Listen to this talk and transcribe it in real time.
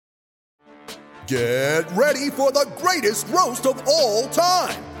Get ready for the greatest roast of all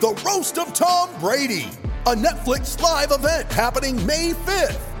time, the Roast of Tom Brady, a Netflix live event happening May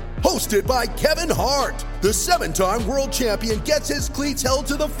 5th. Hosted by Kevin Hart, the 7-time world champion gets his cleats held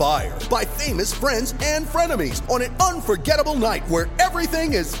to the fire by famous friends and frenemies on an unforgettable night where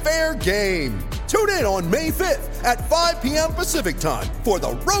everything is fair game. Tune in on May 5th at 5 p.m. Pacific time for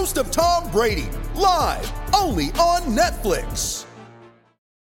the Roast of Tom Brady, live only on Netflix.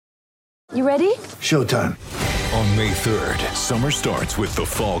 You ready? Showtime. On May 3rd, summer starts with The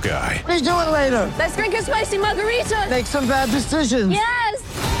Fall Guy. Let's do it later. Let's drink a spicy margarita. Make some bad decisions. Yes!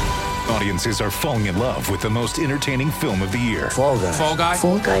 Audiences are falling in love with the most entertaining film of the year. Fall Guy. Fall Guy?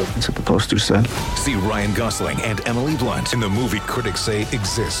 Fall Guy. That's what the poster said. See Ryan Gosling and Emily Blunt in the movie critics say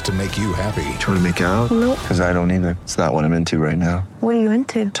exists to make you happy. Trying to make it out? Nope. Because I don't either. It's not what I'm into right now. What are you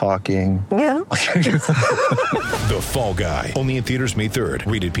into? Talking. Yeah. The Fall Guy. Only in theaters May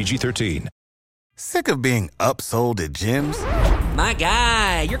 3rd. Rated PG-13. Sick of being upsold at gyms? My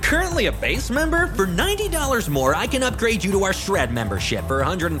guy, you're currently a base member? For $90 more, I can upgrade you to our Shred membership. For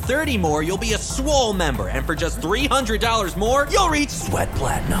 $130 more, you'll be a Swole member. And for just $300 more, you'll reach Sweat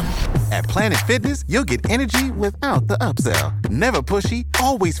Platinum. At Planet Fitness, you'll get energy without the upsell. Never pushy,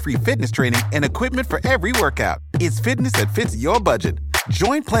 always free fitness training and equipment for every workout. It's fitness that fits your budget.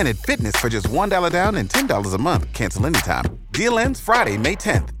 Join Planet Fitness for just $1 down and $10 a month. Cancel anytime. Deal ends Friday, May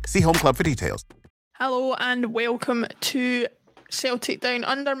 10th. See Home Club for details. Hello and welcome to Celtic Down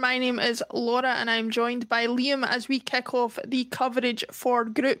Under. My name is Laura and I'm joined by Liam as we kick off the coverage for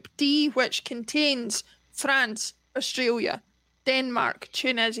Group D, which contains France, Australia, Denmark,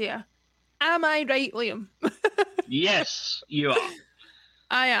 Tunisia. Am I right, Liam? Yes, you are.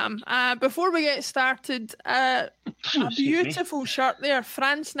 I am. Before we get started, a beautiful shirt there,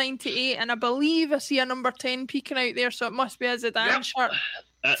 France 98, and I believe I see a number 10 peeking out there, so it must be a Zidane shirt.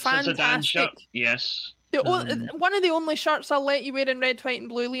 That's Fantastic. a Zidane shirt, yes. One of the only shirts I'll let you wear in red, white and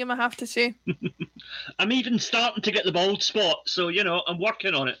blue, Liam, I have to say. I'm even starting to get the bald spot, so, I'm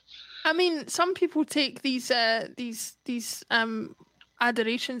working on it. I mean, some people take these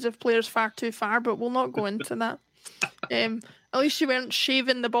adorations of players far too far, but we'll not go into that. At least you weren't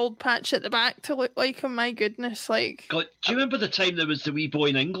shaving the bald patch at the back to look like him. My goodness, like. God, do you remember the time there was the wee boy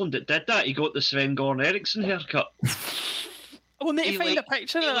in England that did that? He got the Sven-Goran Eriksson haircut. We'll need to find a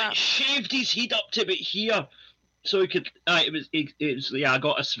picture of that. He shaved his head up to about here, so he could. It was. Yeah, I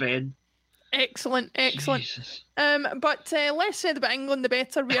got a Sven. Excellent. Jesus. But less said about England, the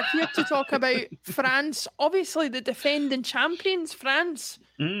better. We are here to talk about France. Obviously, the defending champions, France,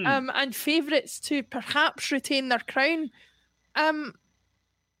 and favourites to perhaps retain their crown. Liam,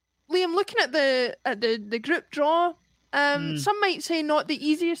 looking at the group draw, some might say not the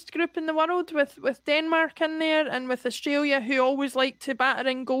easiest group in the world with Denmark in there and with Australia, who always like to batter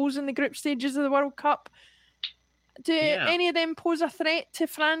in goals in the group stages of the World Cup. Do any of them pose a threat to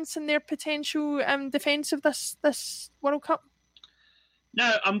France and their potential defence of this World Cup?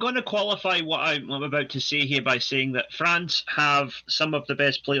 Now, I'm going to qualify what I'm about to say here by saying that France have some of the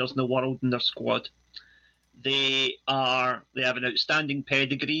best players in the world in their squad. They have an outstanding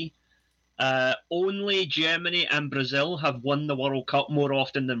pedigree. Only Germany and Brazil have won the World Cup more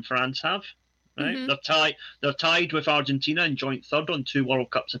often than France have. Right? Mm-hmm. They're tied with Argentina in joint third on 2 World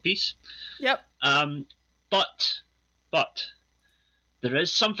Cups apiece. Yep. But there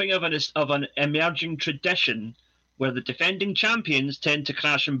is something of an emerging tradition where the defending champions tend to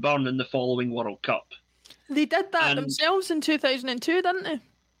crash and burn in the following World Cup. They did that themselves in 2002, didn't they?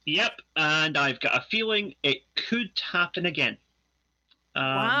 Yep, and I've got a feeling it could happen again.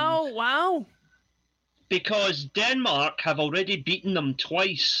 Wow. Because Denmark have already beaten them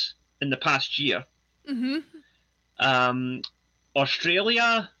twice in the past year. Mm-hmm.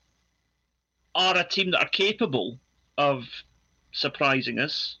 Australia are a team that are capable of surprising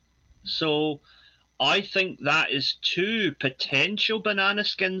us. So I think that is 2 potential banana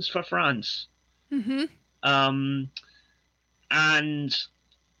skins for France. Mm-hmm. And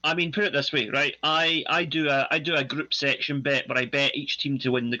I mean, put it this way, right? I do a group section bet where I bet each team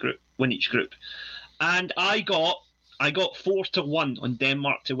to win each group, and I got 4-1 on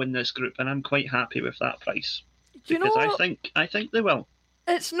Denmark to win this group, and I'm quite happy with that price because I think they will.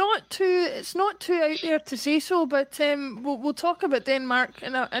 It's not too out there to say so, but we'll talk about Denmark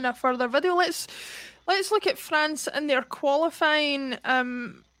in a further video. Let's look at France and their qualifying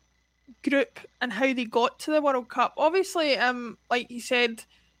group and how they got to the World Cup. Obviously, like you said,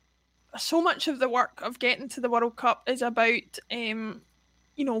 so much of the work of getting to the World Cup is about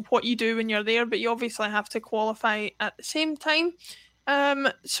what you do when you're there, but you obviously have to qualify at the same time.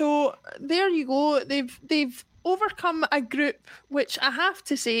 So there you go. They've overcome a group which I have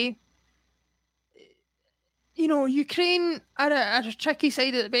to say Ukraine are a tricky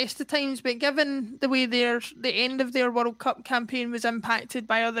side at the best of times, but given the way the end of their World Cup campaign was impacted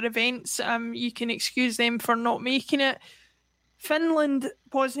by other events, you can excuse them for not making it. Finland,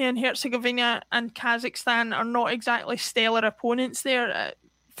 Bosnia and Herzegovina and Kazakhstan are not exactly stellar opponents there.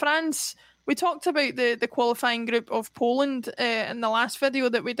 France, we talked about the qualifying group of Poland in the last video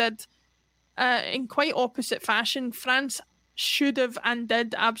that we did in quite opposite fashion. France should have and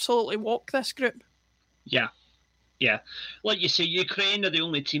did absolutely walk this group. Yeah. Like you say, Ukraine are the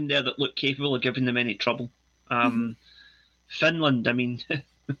only team there that look capable of giving them any trouble. Finland, I mean,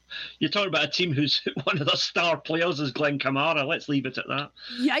 you're talking about a team who's one of their star players is Glenn Kamara. Let's leave it at that.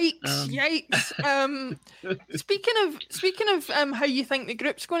 Yikes. Speaking of how you think the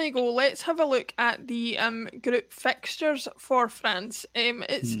group's going to go, let's have a look at the group fixtures for France.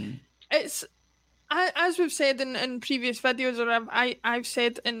 It's as we've said in previous videos, or I've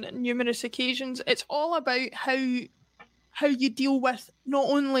said in numerous occasions, it's all about how you deal with not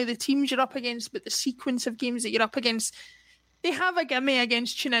only the teams you're up against, but the sequence of games that you're up against. They have a gimme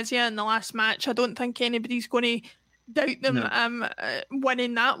against Tunisia in the last match. I don't think anybody's going to doubt them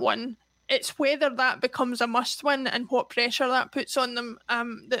winning that one. It's whether that becomes a must-win and what pressure that puts on them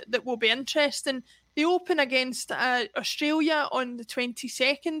that will be interesting. They open against Australia on the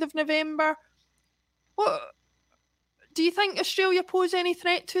 22nd of November. What do you think Australia pose any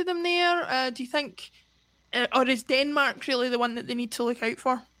threat to them there? Do you think, or is Denmark really the one that they need to look out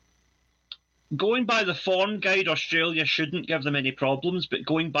for? Going by the form guide, Australia shouldn't give them any problems, but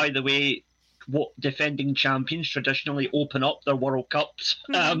going by the way what defending champions traditionally open up their World Cups,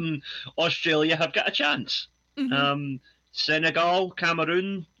 Australia have got a chance. Senegal,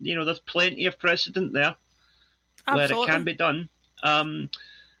 Cameroon, there's plenty of precedent there. Absolutely. Where it can be done.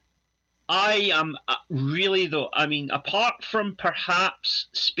 I am really, though, I mean, apart from perhaps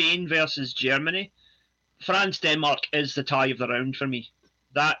Spain versus Germany, France-Denmark is the tie of the round for me.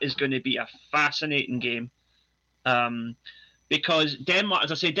 That is going to be a fascinating game. Because Denmark,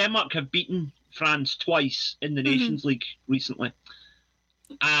 as I say, Denmark have beaten France twice in the Nations League recently.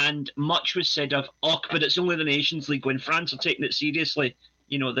 And much was said of, but it's only the Nations League. When France are taking it seriously,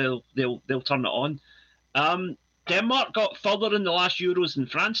 they'll turn it on. Denmark got further in the last Euros than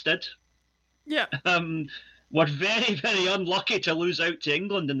France did. Yeah. Were very, very unlucky to lose out to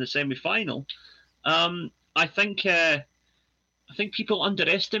England in the semi-final. I think people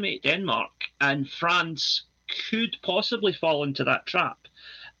underestimate Denmark, and France could possibly fall into that trap.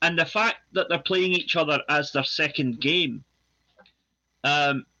 And the fact that they're playing each other as their second game,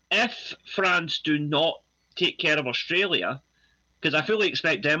 if France do not take care of Australia, because I fully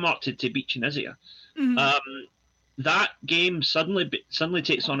expect Denmark to beat Tunisia, that game suddenly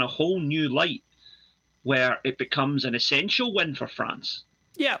takes on a whole new light where it becomes an essential win for France.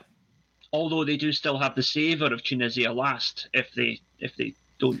 Yeah. Although they do still have the savour of Tunisia last if they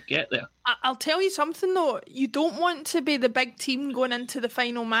don't get there. I'll tell you something though, you don't want to be the big team going into the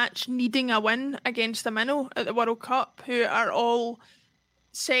final match needing a win against a minnow at the World Cup who are all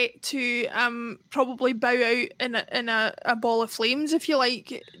set to probably bow out in a ball of flames, if you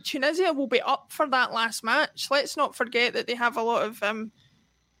like. Tunisia will be up for that last match. Let's not forget that they have a lot of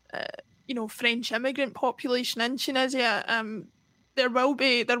French immigrant population in Tunisia. There will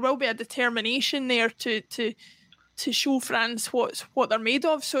be a determination there to show France what they're made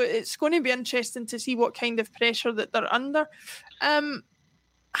of. So it's going to be interesting to see what kind of pressure that they're under.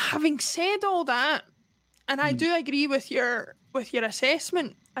 Having said all that, and I do agree with your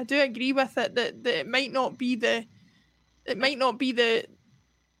assessment. I do agree with it that it might not be the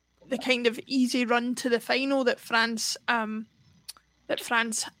kind of easy run to the final that France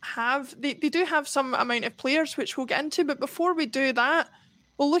have. They do have some amount of players which we'll get into, but before we do that,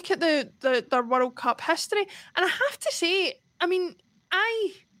 we'll look at their World Cup history. And I have to say, I mean,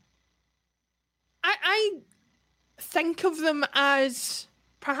 I think of them as,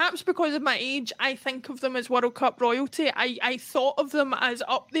 perhaps because of my age, I think of them as World Cup royalty. I thought of them as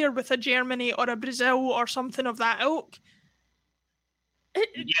up there with a Germany or a Brazil or something of that ilk. They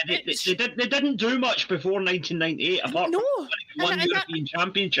didn't do much before 1998, apart from one European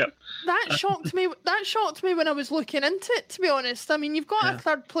Championship. That shocked me. That shocked me when I was looking into it, to be honest. I mean, you've got a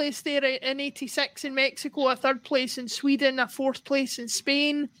third place there in '86 in Mexico, a third place in Sweden, a fourth place in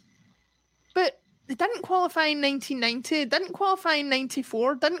Spain, but they didn't qualify in 1990, didn't qualify in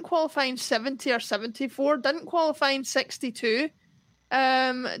 94, didn't qualify in 70 or 74, didn't qualify in 62,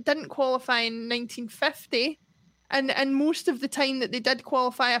 didn't qualify in 1950. And most of the time that they did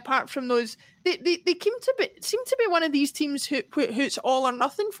qualify, apart from those, they seem to be one of these teams who it's all or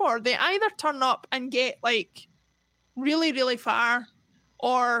nothing for. They either turn up and get like really, really far,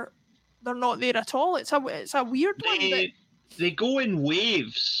 or they're not there at all. It's a weird one. They go in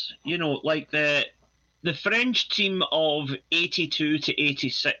waves, you know, like the French team of 82 to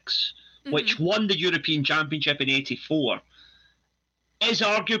 86, which won the European Championship in 84, is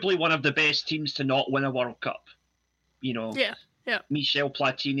arguably one of the best teams to not win a World Cup. You know, Michel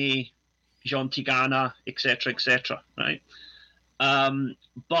Platini, Jean Tigana, etc., right?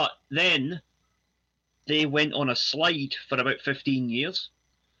 But then they went on a slide for about 15 years.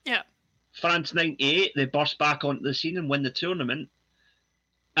 Yeah. France 98, they burst back onto the scene and win the tournament.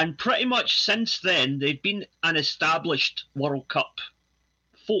 And pretty much since then, they've been an established World Cup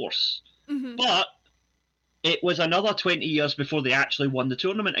force. But it was another 20 years before they actually won the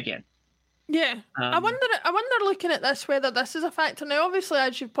tournament again. Yeah. I wonder, looking at this, whether this is a factor. Now, obviously,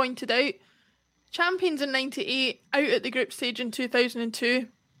 as you've pointed out, champions in 98, out at the group stage in 2002.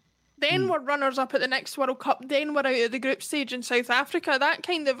 Then we're runners-up at the next World Cup. Then we're out at the group stage in South Africa. That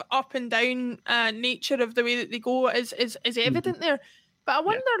kind of up and down nature of the way that they go is evident there. But I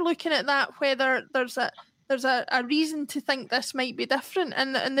wonder, looking at that, whether there's a reason to think this might be different.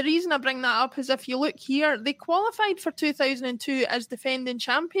 And the reason I bring that up is, if you look here, they qualified for 2002 as defending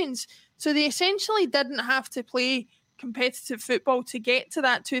champions. So they essentially didn't have to play competitive football to get to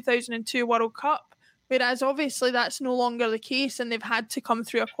that 2002 World Cup. Whereas obviously that's no longer the case, and they've had to come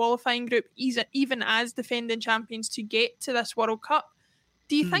through a qualifying group even as defending champions to get to this World Cup.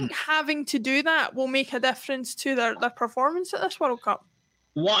 Do you think having to do that will make a difference to their performance at this World Cup?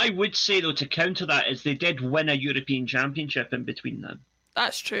 What I would say, though, to counter that, is they did win a European Championship in between them.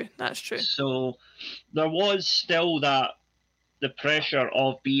 That's true. So there was still the pressure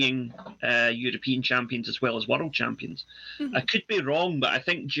of being European champions as well as world champions. I could be wrong, but I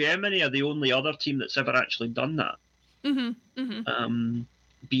think Germany are the only other team that's ever actually done that.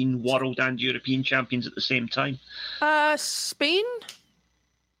 Being world and European champions at the same time. Spain?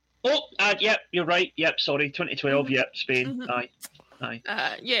 Oh, yep, you're right. Yep, sorry, 2012. Yep, Spain. Aye.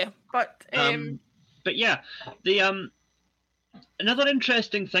 Yeah, but yeah, the another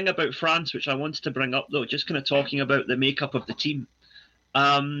interesting thing about France, which I wanted to bring up, though, just kind of talking about the makeup of the team.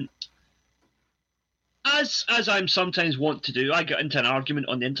 As I'm sometimes wont to do, I got into an argument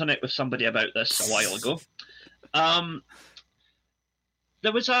on the internet with somebody about this a while ago.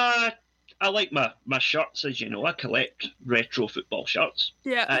 There was I like my shirts, as you know. I collect retro football shirts.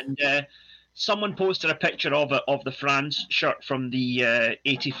 Yeah. And someone posted a picture of the France shirt from the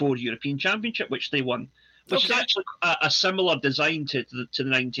 84 European Championship, which they won. Which is actually a similar design to the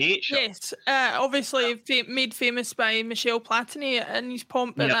 98 shirt. Yes, obviously made famous by Michel Platini and his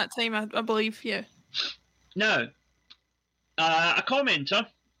pomp at that time, I believe, yeah. Now, a commenter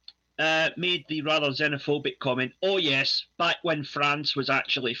made the rather xenophobic comment, oh yes, back when France was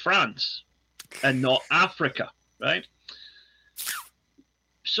actually France and not Africa, right?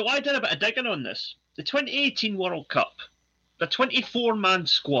 So I did a bit of digging on this. The 2018 World Cup, the 24-man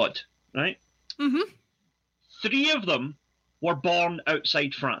squad, right? 3 of them were born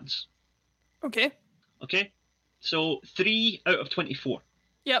outside France. Okay. So 3 out of 24.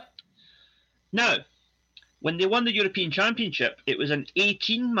 Yep. Now, when they won the European Championship, it was an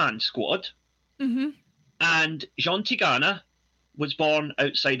 18-man squad. And Jean Tigana was born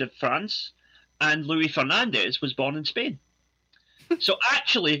outside of France, and Luis Fernandez was born in Spain. So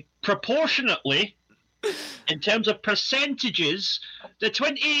actually, proportionately, in terms of percentages, the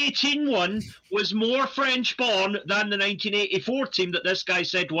 2018 one was more French-born than the 1984 team that this guy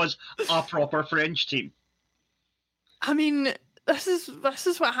said was a proper French team. I mean, this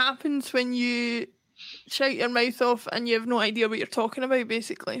is what happens when you shout your mouth off and you have no idea what you're talking about,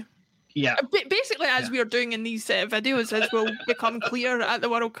 basically. Yeah. Basically, as we are doing in these videos, as will become clear at the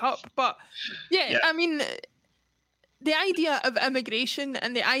World Cup. But, yeah, I mean, the idea of immigration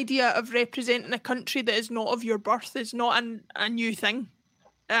and the idea of representing a country that is not of your birth is not a new thing.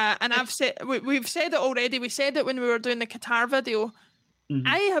 And we've said it already. We said it when we were doing the Qatar video.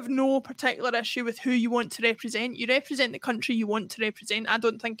 I have no particular issue with who you want to represent. You represent the country you want to represent. I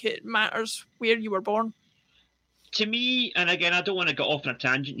don't think it matters where you were born. To me, and again, I don't want to get off on a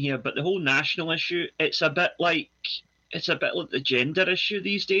tangent here, but the whole national issue, it's a bit like the gender issue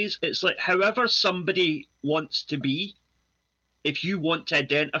these days. It's like however somebody wants to be, if you want to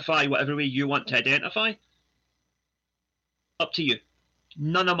identify whatever way you want to identify, up to you.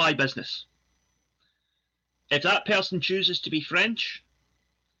 None of my business. If that person chooses to be French,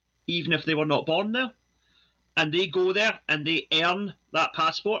 even if they were not born there, and they go there and they earn that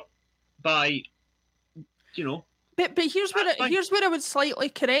passport by, you know. But here's where I would slightly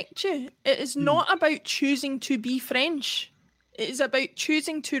correct you. It is not about choosing to be French. It is about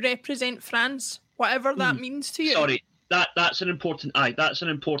choosing to represent France, whatever that means to you. Sorry, that's an important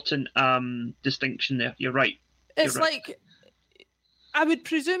distinction there. You're right. It's like, I would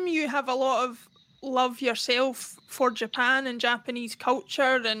presume you have a lot of love yourself for Japan and Japanese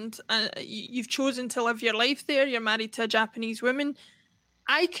culture, and you've chosen to live your life there. You're married to a Japanese woman.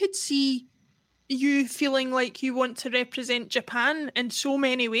 I could see you feeling like you want to represent Japan in so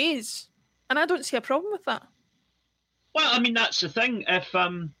many ways, and I don't see a problem with that. Well, I mean, that's the thing. If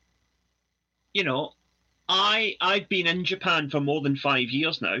I've been in Japan for more than 5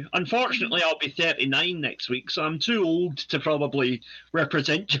 years now. Unfortunately, I'll be 39 next week, so I'm too old to probably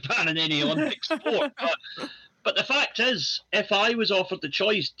represent Japan in any Olympic sport. But the fact is, if I was offered the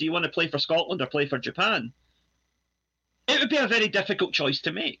choice, do you want to play for Scotland or play for Japan? It would be a very difficult choice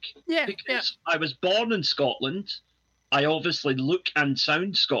to make. Yeah, because I was born in Scotland. I obviously look and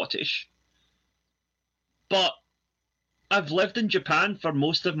sound Scottish. But I've lived in Japan for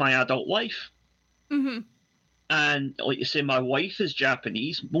most of my adult life. Mm-hmm. And like you say, my wife is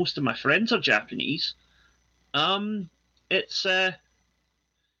Japanese. Most of my friends are Japanese. It's a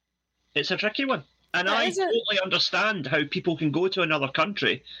tricky one. And I totally understand how people can go to another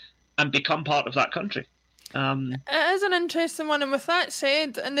country and become part of that country. It is an interesting one, and with that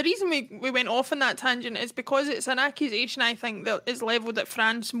said, and the reason we went off on that tangent is because it's an accusation, I think, that is levelled at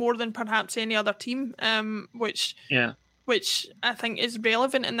France more than perhaps any other team, which I think is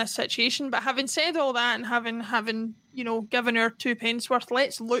relevant in this situation. But having said all that, and having given our 2 pence worth,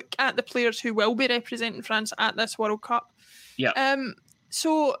 let's look at the players who will be representing France at this World Cup. Yeah.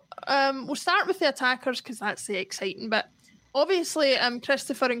 So we'll start with the attackers because that's the exciting bit. Obviously,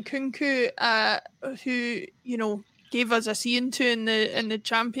 Christopher Nkunku, who gave us a see-into in the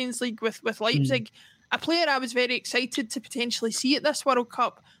Champions League with Leipzig, a player I was very excited to potentially see at this World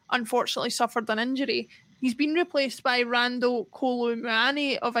Cup, unfortunately suffered an injury. He's been replaced by Randal Kolo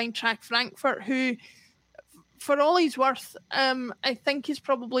Muani of Eintracht Frankfurt, who, for all he's worth, I think is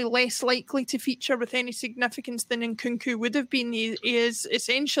probably less likely to feature with any significance than Nkunku would have been. He is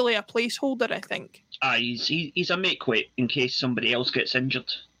essentially a placeholder, I think. He's a make-weight in case somebody else gets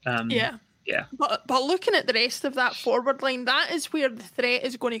injured. Yeah. But looking at the rest of that forward line, that is where the threat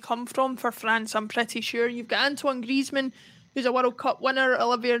is going to come from for France, I'm pretty sure. You've got Antoine Griezmann, who's a World Cup winner,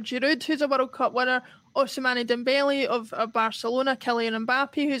 Olivier Giroud, who's a World Cup winner, Ousmane Dembele of Barcelona, Kylian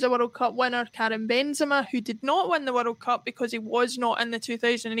Mbappe, who's a World Cup winner, Karim Benzema, who did not win the World Cup because he was not in the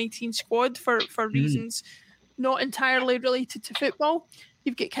 2018 squad for reasons not entirely related to football.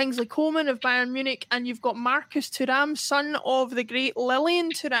 You've got Kingsley Coman of Bayern Munich, and you've got Marcus Thuram, son of the great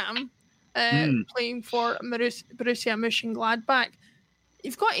Lilian Thuram, playing for Borussia Mönchengladbach.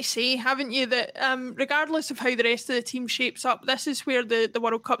 You've got to say, haven't you, that regardless of how the rest of the team shapes up, this is where the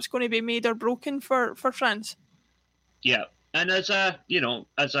World Cup's going to be made or broken for France. Yeah, and as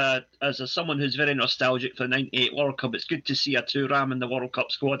someone who's very nostalgic for the '98 World Cup, it's good to see a Thuram in the World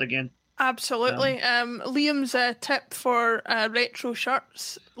Cup squad again. Absolutely. Liam's tip for retro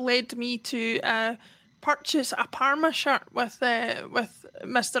shirts led me to purchase a Parma shirt with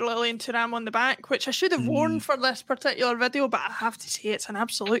Mr. Lilian Thuram on the back, which I should have worn for this particular video, but I have to say it's an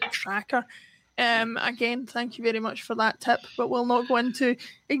absolute cracker. Again, thank you very much for that tip, but we'll not go into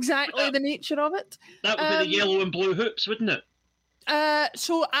exactly the nature of it. That would be the yellow and blue hoops, wouldn't it?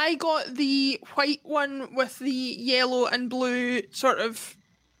 So I got the white one with the yellow and blue sort of...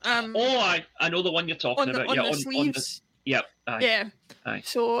 I know the one you're talking about. On the sleeves. Yep. Yeah. Aye.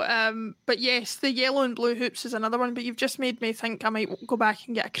 So, but yes, the yellow and blue hoops is another one, but you've just made me think I might go back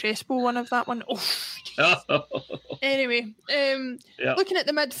and get a Crespo one of that one. Oh, anyway, looking at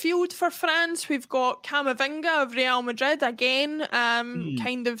the midfield for France, we've got Camavinga of Real Madrid again,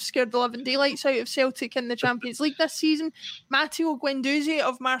 kind of scared the living daylights out of Celtic in the Champions League this season. Matteo Guendouzi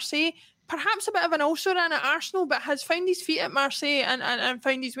of Marseille, perhaps a bit of an also-ran at Arsenal, but has found his feet at Marseille and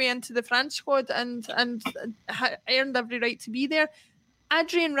found his way into the France squad and earned every right to be there.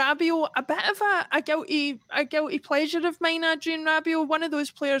 Adrien Rabiot, a bit of a guilty pleasure of mine, Adrien Rabiot, one of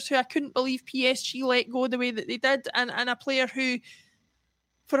those players who I couldn't believe PSG let go the way that they did, and a player who,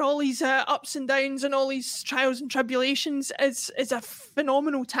 for all his ups and downs and all his trials and tribulations, is a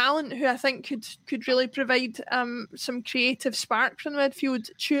phenomenal talent who I think could really provide some creative spark from the midfield.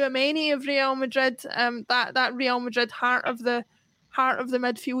 Tchouaméni of Real Madrid, that Real Madrid heart of the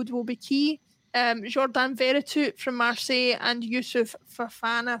midfield will be key. Jordan Veretout from Marseille and Youssouf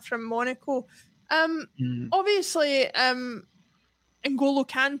Fofana from Monaco. Obviously, N'Golo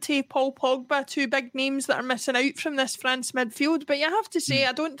Kante, Paul Pogba, two big names that are missing out from this France midfield, but you have to say,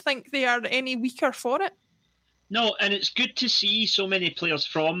 I don't think they are any weaker for it. No, and it's good to see so many players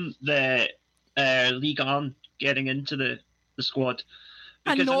from the Ligue 1 getting into the squad.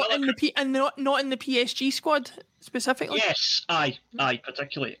 And not in the PSG squad specifically. Yes,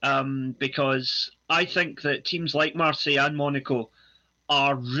 particularly. Because I think that teams like Marseille and Monaco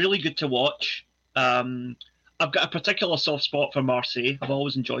are really good to watch. I've got a particular soft spot for Marseille. I've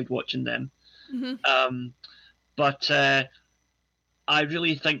always enjoyed watching them. But I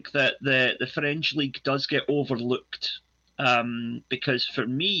really think that the French league does get overlooked because for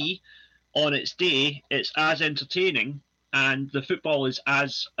me, on its day, it's as entertaining and the football is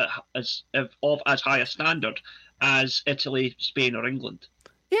as high a standard as Italy, Spain, or England.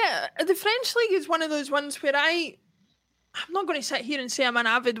 Yeah, the French league is one of those ones where I'm not going to sit here and say I'm an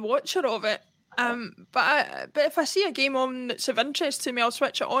avid watcher of it. But if I see a game on that's of interest to me, I'll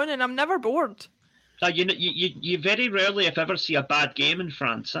switch it on, and I'm never bored. You very rarely, if ever, see a bad game in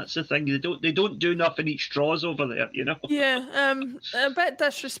France. That's the thing. They don't do nothing each draws over there, you know. Yeah, a bit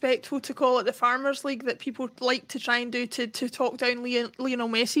disrespectful to call it the Farmers League that people like to try and do to talk down Lionel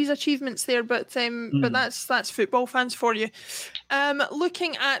Messi's achievements there, but that's football fans for you.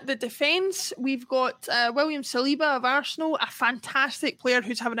 Looking at the defence, we've got William Saliba of Arsenal, a fantastic player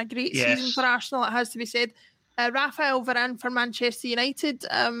who's having a great season for Arsenal, it has to be said. Raphael Varane for Manchester United,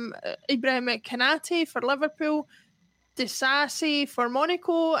 Ibrahim Konate for Liverpool, Disasi for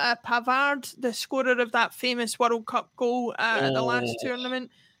Monaco, Pavard, the scorer of that famous World Cup goal at the last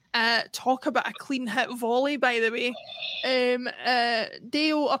tournament. Talk about a clean hit volley, by the way.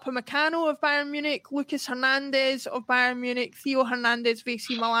 Deo Upamecano of Bayern Munich, Lucas Hernandez of Bayern Munich, Theo Hernandez of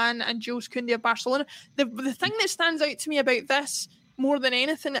AC Milan, and Jules Koundé of Barcelona. The thing that stands out to me about this more than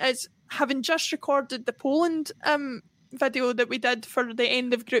anything is, having just recorded the Poland video that we did for the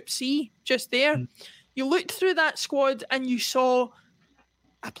end of Group C just there, you looked through that squad and you saw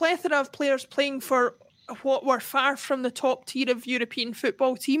a plethora of players playing for what were far from the top tier of European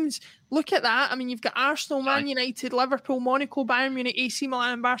football teams. Look at that. I mean, you've got Arsenal, Man United, Liverpool, Monaco, Bayern Munich, AC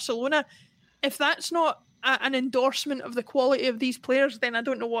Milan and Barcelona. If that's not an endorsement of the quality of these players, then I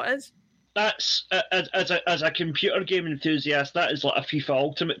don't know what is. That's as a computer game enthusiast, that is like a FIFA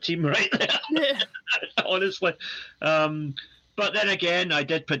Ultimate Team right there. Yeah. Honestly. But then again, I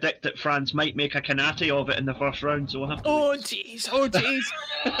did predict that France might make a Konate of it in the first round, so we'll have to jeez.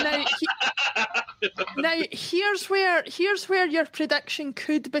 Now here's where your prediction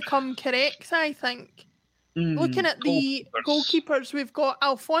could become correct, I think. Looking at the goalkeepers, we've got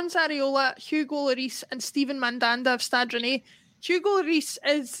Alphonse Areola, Hugo Lloris and Steven Mandanda of Stade Rennais. Hugo Lloris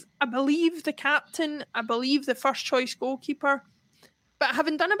is, I believe, the captain, I believe the first choice goalkeeper. But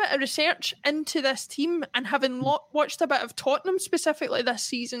having done a bit of research into this team and having watched a bit of Tottenham specifically this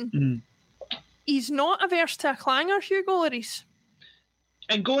season, he's not averse to a clanger, Hugo Lloris.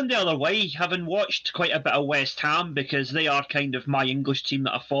 And going the other way, having watched quite a bit of West Ham, because they are kind of my English team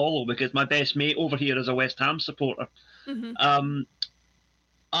that I follow, because my best mate over here is a West Ham supporter. I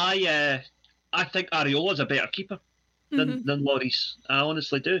think Areola's a better keeper than Lloris. I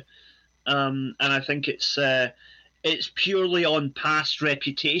honestly do. And I think it's purely on past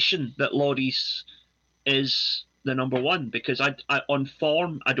reputation that Lloris is the number one, because I on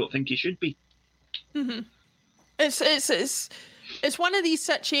form, I don't think he should be. It's one of these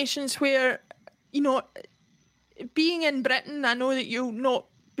situations where, you know, being in Britain, I know that you'll not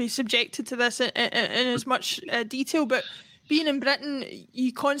be subjected to this in as much detail, but being in Britain,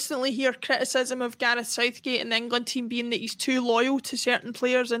 you constantly hear criticism of Gareth Southgate and the England team being that he's too loyal to certain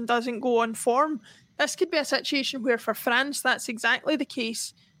players and doesn't go on form. This could be a situation where for France that's exactly the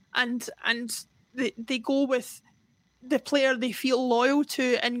case, and they go with the player they feel loyal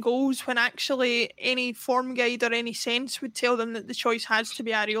to in goals when actually any form guide or any sense would tell them that the choice has to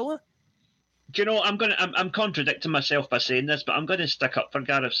be Areola. Do you know, I'm contradicting myself by saying this, but I'm going to stick up for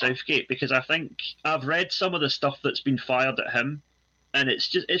Gareth Southgate, because I think I've read some of the stuff that's been fired at him, and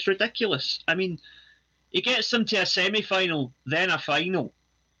it's ridiculous. I mean, he gets them to a semi-final, then a final.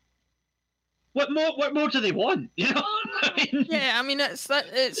 What more do they want? You know?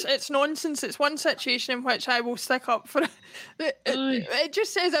 It's nonsense. It's one situation in which I will stick up for it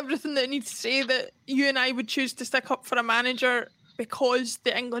just says everything that it needs to say, that you and I would choose to stick up for a manager because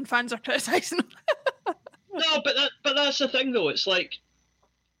the England fans are criticising him. No, but that's the thing though. It's like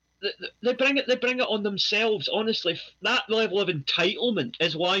they bring it on themselves. Honestly, that level of entitlement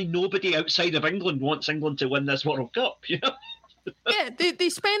is why nobody outside of England wants England to win this World Cup. You know. Yeah, they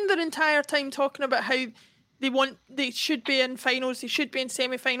spend their entire time talking about how they should be in finals, they should be in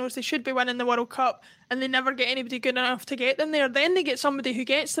semi-finals, they should be winning the World Cup, and they never get anybody good enough to get them there. Then they get somebody who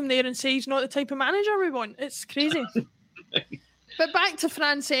gets them there and says he's not the type of manager we want. It's crazy. But back to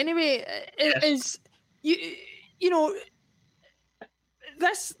France anyway, is you know,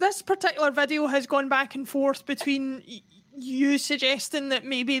 this particular video has gone back and forth between you suggesting that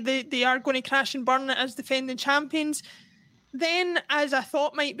maybe they are going to crash and burn as defending champions. Then, as I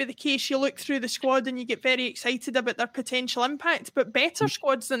thought might be the case, you look through the squad and you get very excited about their potential impact. But better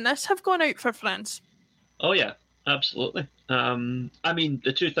squads than this have gone out for France. Oh, yeah, absolutely. I mean,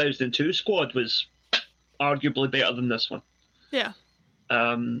 the 2002 squad was arguably better than this one. Yeah.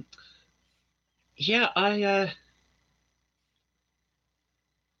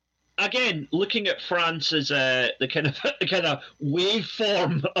 Again, looking at France as the kind of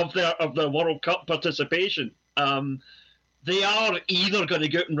waveform of their World Cup participation, they are either going to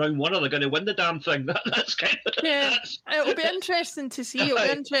go out in round one or they're going to win the damn thing. That's kind of It'll be interesting to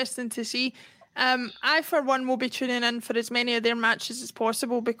see. I, for one, will be tuning in for as many of their matches as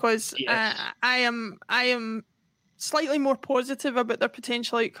possible because I am slightly more positive about their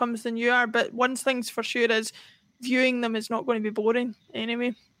potential outcomes than you are. But one thing's for sure is viewing them is not going to be boring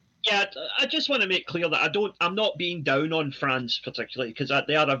anyway. Yeah, I just want to make clear that I'm not being down on France particularly because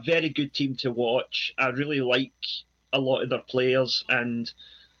they are a very good team to watch. I really like a lot of their players, and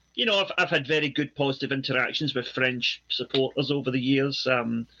you know, I've had very good positive interactions with French supporters over the years.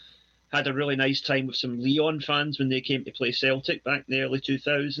 Had a really nice time with some Lyon fans when they came to play Celtic back in the early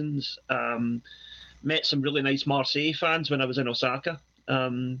 2000s. Met some really nice Marseille fans when I was in Osaka.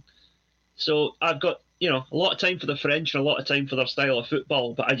 So I've got, you know, a lot of time for the French and a lot of time for their style of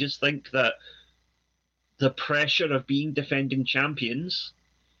football, but I just think that the pressure of being defending champions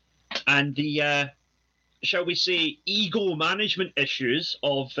and the shall we say, ego management issues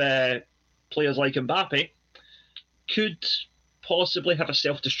of players like Mbappe could possibly have a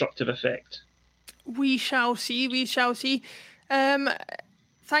self-destructive effect. We shall see. Thank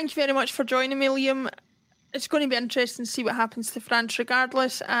you very much for joining me, Liam. It's going to be interesting to see what happens to France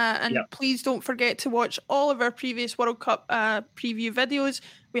regardless. Please don't forget to watch all of our previous World Cup preview videos.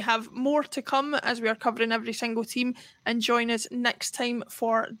 We have more to come as we are covering every single team. And join us next time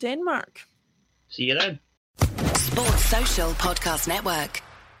for Denmark. See you then. Sports Social Podcast Network.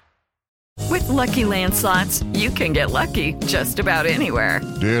 With Lucky Land Slots, you can get lucky just about anywhere.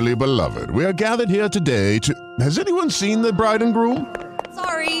 Dearly beloved, we are gathered here today to... Has anyone seen the bride and groom?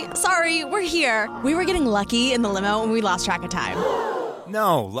 Sorry, we're here. We were getting lucky in the limo and we lost track of time.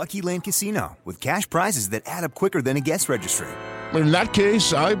 No, Lucky Land Casino, with cash prizes that add up quicker than a guest registry. In that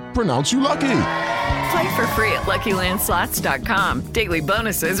case, I pronounce you lucky. Play for free at LuckyLandSlots.com. Daily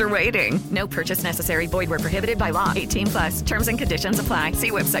bonuses are waiting. No purchase necessary. Void where prohibited by law. 18+. Terms and conditions apply.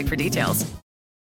 See website for details.